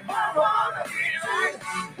right. I wanna be right.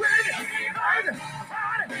 Wednesday, be right.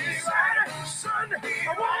 Friday, be right. Sunday,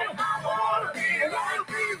 I wanna be right.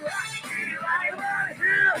 Be right, be right. Everybody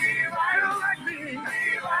here, be right. You like me, be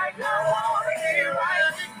right. I wanna be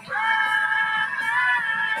right.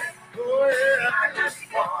 Right. Oh yeah, I just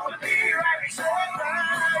wanna be right. So right.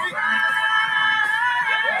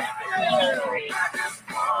 I just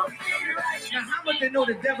wanna be right. Now, how much they know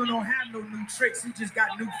the devil don't have no new tricks? He just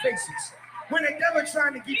got new faces. When the devil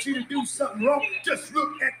trying to get you to do something wrong, just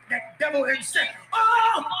look at that devil and say,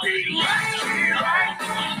 oh, be right, be right,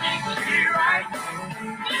 be right,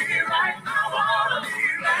 be right. I wanna be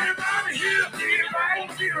right. Everybody here, be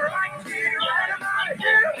right, be right, be right. Everybody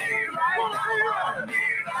here, be right. I wanna be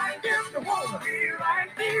right. If the woman, be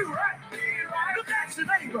right, be right, be right. Look at your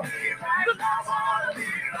neighbor, be right. Look, I wanna be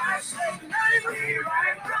right. Say, neighbor, be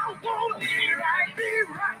right. I wanna be right, be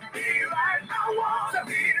right, be right. I wanna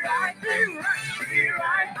be right, be right. Be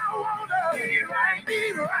right, I wanna be right,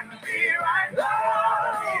 be right, be right, I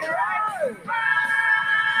wanna be right,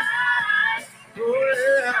 right. Oh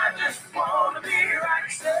yeah, I just wanna be right,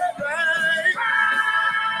 say right, right.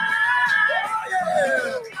 Oh yeah,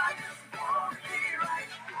 I just wanna be right.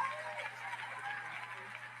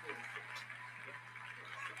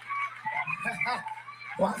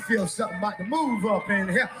 Well, I feel something about to move up in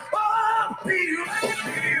here. Oh, be right,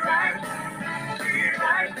 be right, be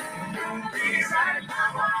right, be right. I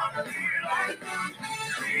wanna be right,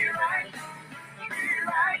 be right, be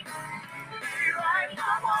right, be right. I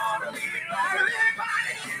wanna be right.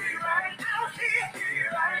 Everybody, be right out here, be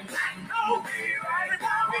right. I know, be right. I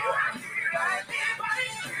wanna be right, be right. Everybody,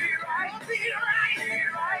 be right, be right, be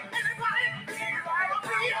right. Everybody, be right,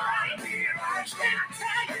 be right, be right. Can I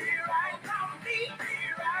tell you, be right about me, be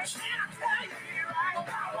right. Can I tell you, be right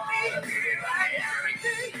about me, be right.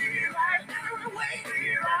 Everything, be right. Every way,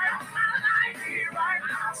 be right. My life, be right.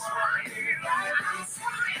 I'm trying, be right. I'm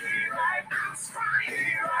trying, be right. I'm trying,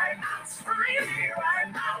 be right. I'm trying, be right.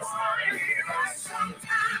 I'm trying, be right.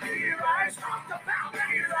 Sometimes, be right. Talk about,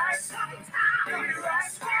 be right. Sometimes, be right.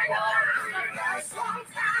 Spread around, be right.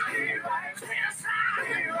 Sometimes, be right. Criticize,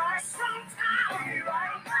 be right. Sometimes, be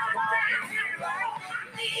right. Bow down, be right. On my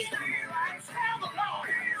knees, be right. Tell the Lord,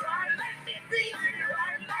 be right. Let me be, be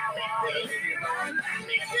right. Let me be, be right. Let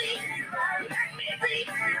me be, be right. Let me be,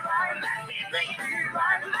 be right. Let me be, be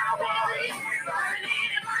right. Let me be, be right.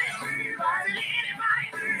 Anybody, be right.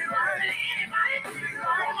 Anybody, be right. Anybody, be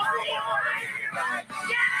right. Be right.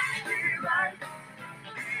 Yeah, be right.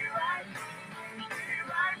 Be right. Be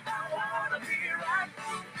right. I wanna be right. Be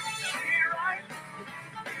right.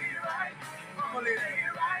 Be right. I'm gonna live be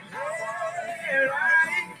right. Yeah,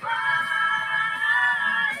 right.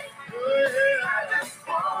 Right. Yeah, I just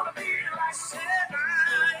wanna be right. Say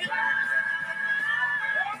right. Oh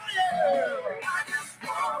yeah. I just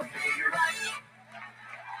wanna be right.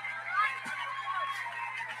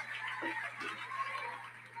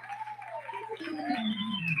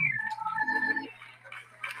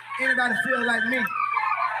 Anybody feel like me?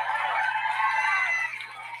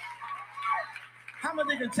 How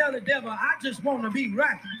many can tell the devil, I just want to be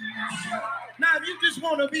right? Now, if you just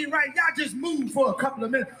want to be right, y'all just move for a couple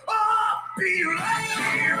of minutes. Oh, be right,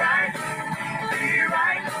 be right, be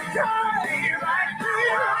right, be right, be right, be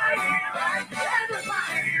right.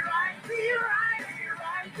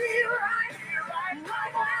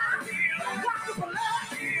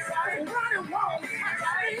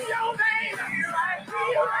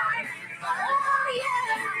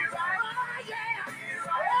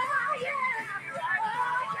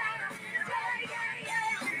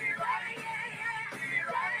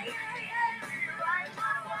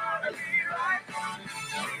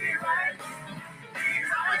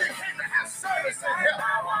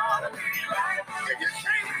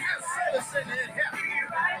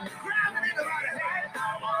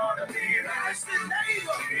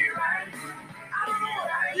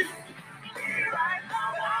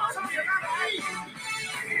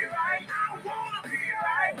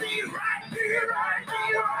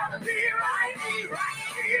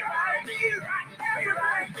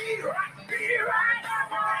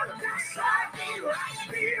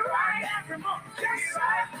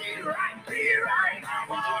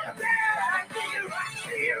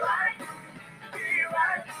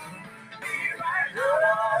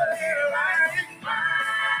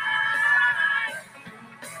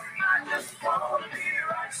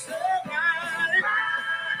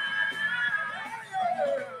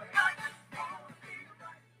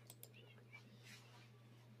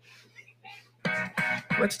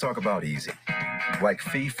 Let's talk about easy. Like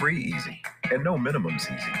fee-free easy and no minimums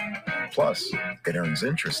easy. Plus, it earns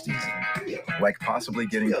interest easy. Like possibly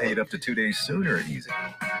getting paid up to 2 days sooner easy.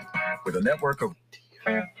 With a network of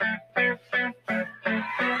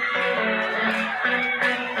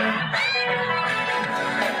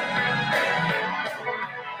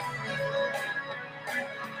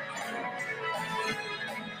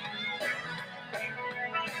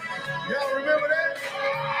Y'all remember that?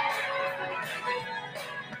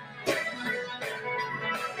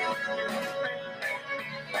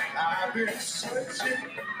 I've been searching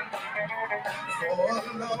for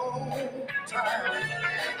a long time.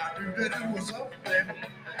 I knew that it was something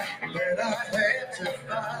that I had to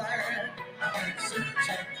find. I've been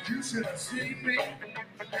searching. You should have seen me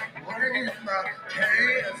wringing my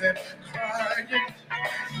hands and crying.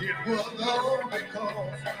 It was all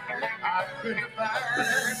because I couldn't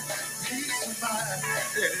find peace of mind.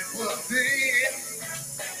 And it was then,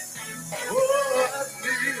 oh, I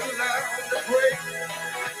feel like the break.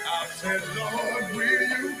 I said, Lord, will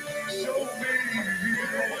you show me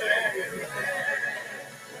the way?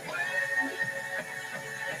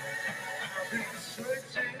 I've been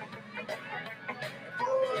searching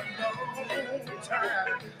for a long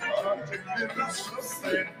time. There was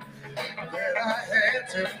something that I had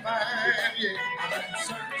to find. Yeah, I've been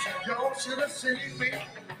searching. Y'all should have seen me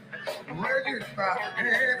wringing my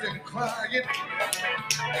hands and crying.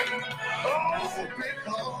 Oh,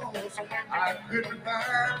 because I couldn't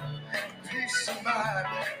find peace of mind,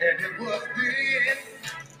 and it was then.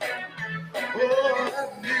 Oh, I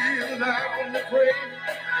kneeled on the grave.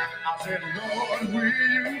 I said, Lord, will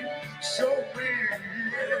you show me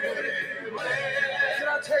the way? Can I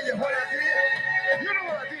tell you what I did? You know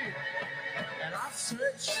what I did? And I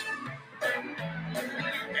searched, and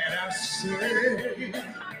I searched,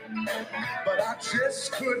 but I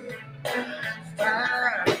just couldn't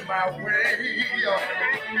find my way.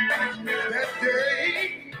 That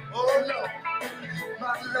day, oh no,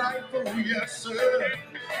 my life, oh yes sir,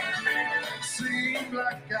 seemed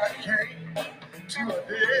like I came to a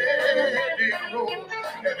dead end road,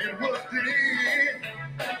 and it was then,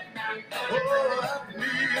 oh, I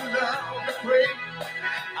kneeled down to pray.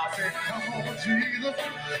 I said, come on, Jesus,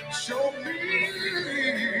 show me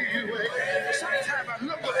the way. Sometimes I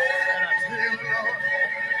look up and I tell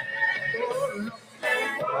the Lord,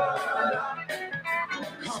 oh, Lord,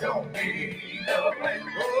 show me the way.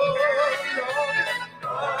 Oh, Lord,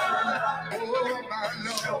 oh, my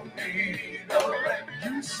Lord, show me the way.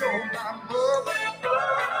 You show my mother,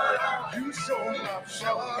 you show my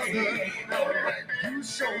father, you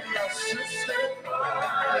show my sister,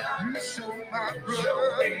 you show my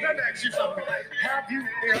brother. Let me ask you something. Have you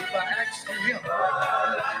ever asked him?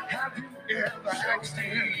 Have you ever asked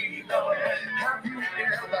him? Have you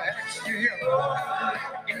ever asked him?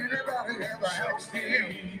 Anybody ever asked him?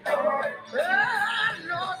 Oh,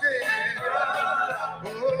 Lord, yeah. Oh,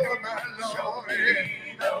 my Lord, yeah.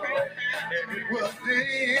 And it was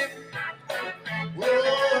then, oh,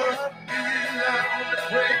 I kneeled down to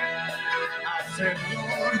pray. I said,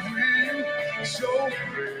 Lord, will you show me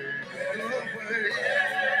the way?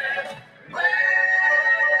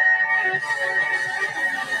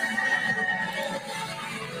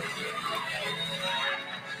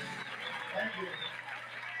 Thank you.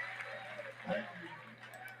 Thank you.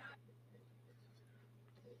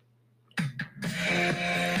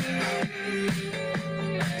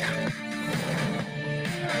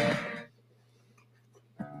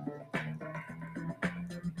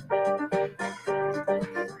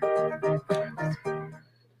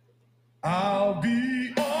 I'll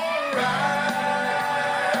be alright.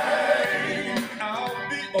 I'll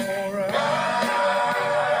be alright.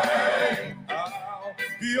 I'll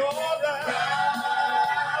be alright.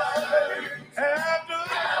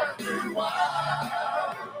 After a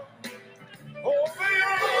while. Over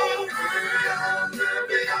yonder,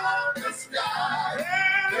 beyond the sky,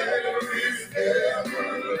 there is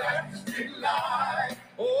everlasting light.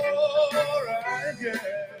 Alright,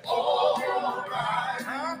 yeah. Alright.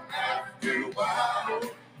 After a while,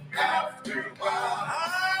 I'll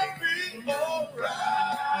be alright.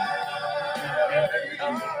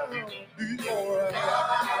 I'll be alright.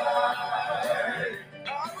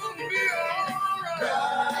 I'll be alright.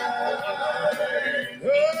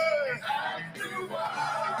 After a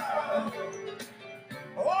while.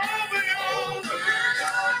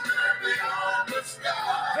 Beyond the sky,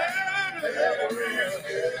 there is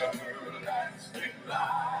everlasting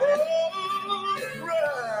light.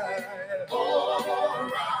 Alright. Oh,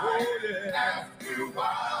 yeah. After a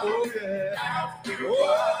while. Oh, yeah. After a while.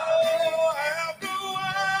 Oh, after a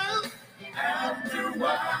while. After a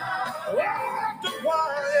while. After a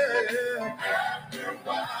while.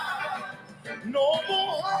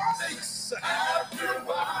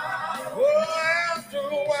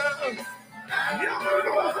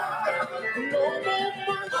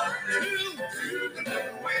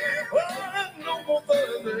 No more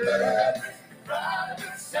Thursday,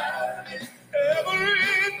 Friday, Saturday,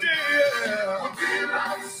 every day will be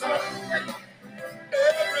like Sunday.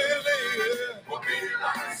 Every day will be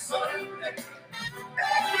like Sunday.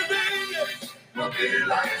 Every day will be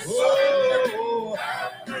like Sunday. Oh,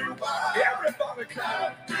 after a while, everybody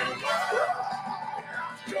clap. After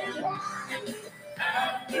a while,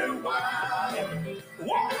 after a while,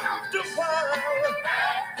 after a while,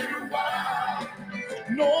 after a while,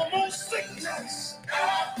 no more sickness.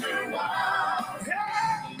 After a while, after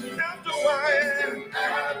a while,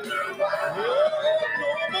 after a while, no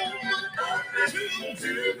more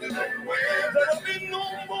there'll be no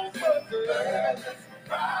more Thursday,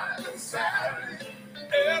 Friday, Saturday.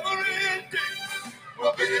 Every day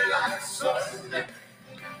will be like Sunday.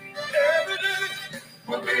 Every day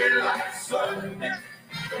will be like Sunday.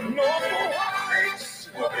 No more heartaches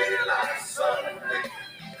will be like Sunday.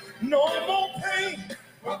 No more pain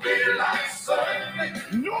will be like Sunday.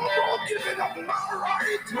 No more giving up my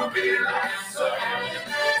right will be like Sunday.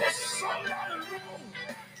 For somebody wrong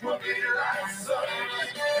will be like Sunday.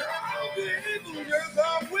 I'll be able, yes, I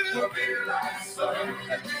will be like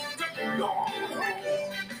Sunday. To go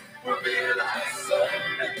home will be like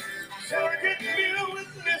Sunday. Can I get me a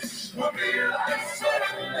witness? Will be like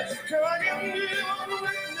Sunday. Can I get me a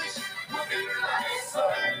witness? Will be like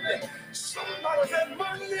Sunday. Somebody said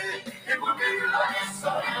Monday, it will be like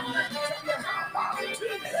Sunday. Tell me how about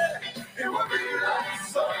Tuesday, it will be like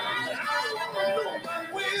Sunday. I don't know about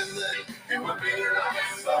Wednesday, it will be like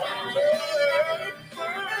Sunday.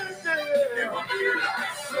 Thursday, it will be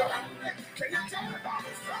like Sunday. Can you tell me about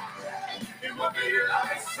Friday? It will be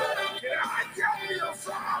like Sunday. Can I get me a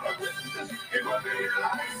Friday witness? It will be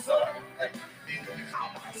like Sunday. How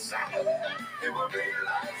about Saturday? It will be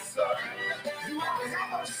like Sunday. You always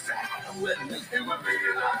have a Saturday witness. It will be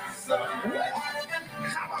like Sunday.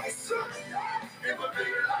 How about Sunday? It will be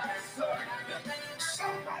like Sunday.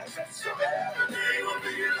 Somebody said Sunday. Every day will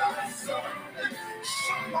be like Sunday.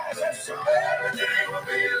 Somebody said Sunday. Every day will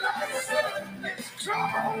be like Sunday.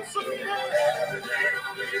 Come on, Sunday. Every day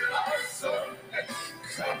will be like Sunday.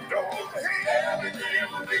 Come on, every day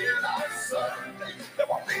will be like Sunday. There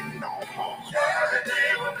won't be no more. Every day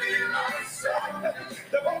will be like Sunday.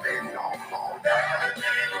 There won't be no more. Every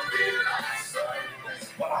day will be like Sunday.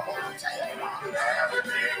 But I want to tell you, every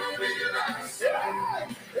day will be like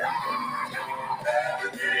Sunday.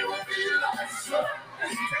 Every day will be like Sunday.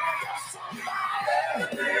 Can I get somebody?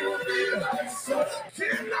 Every day will be like Sunday.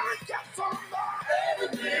 Can I get somebody? Every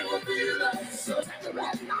day will be like Sunday. Tell me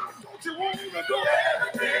right now, don't you want to go?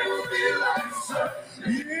 Every day will be like Sunday.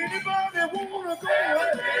 Anybody want to go?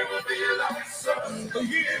 Every day will be like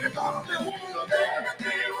Sunday. Anybody want to go? Every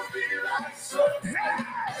day will be like Sunday.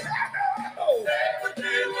 Every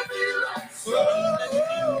day will be like Sunday.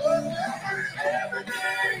 Every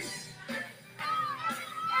day.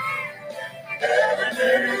 Every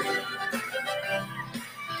day.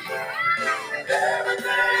 Every day. Every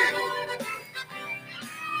day.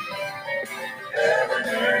 Every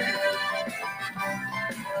day.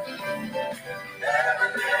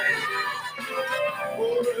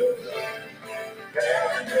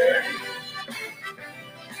 Every day.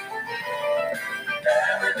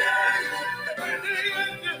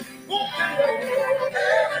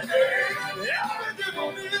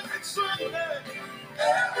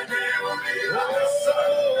 Every day will be like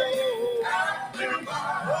Sunday. After a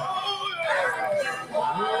while. After a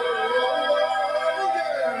while.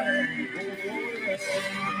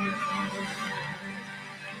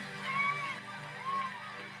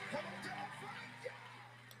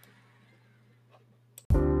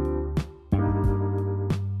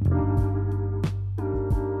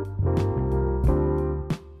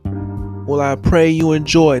 Well, I pray you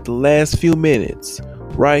enjoyed the last few minutes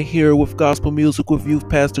right here with Gospel Music with Youth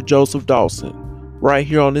Pastor Joseph Dawson, right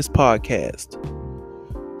here on this podcast.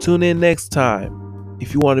 Tune in next time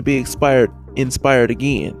if you want to be inspired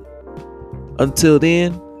again. Until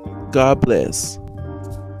then, God bless.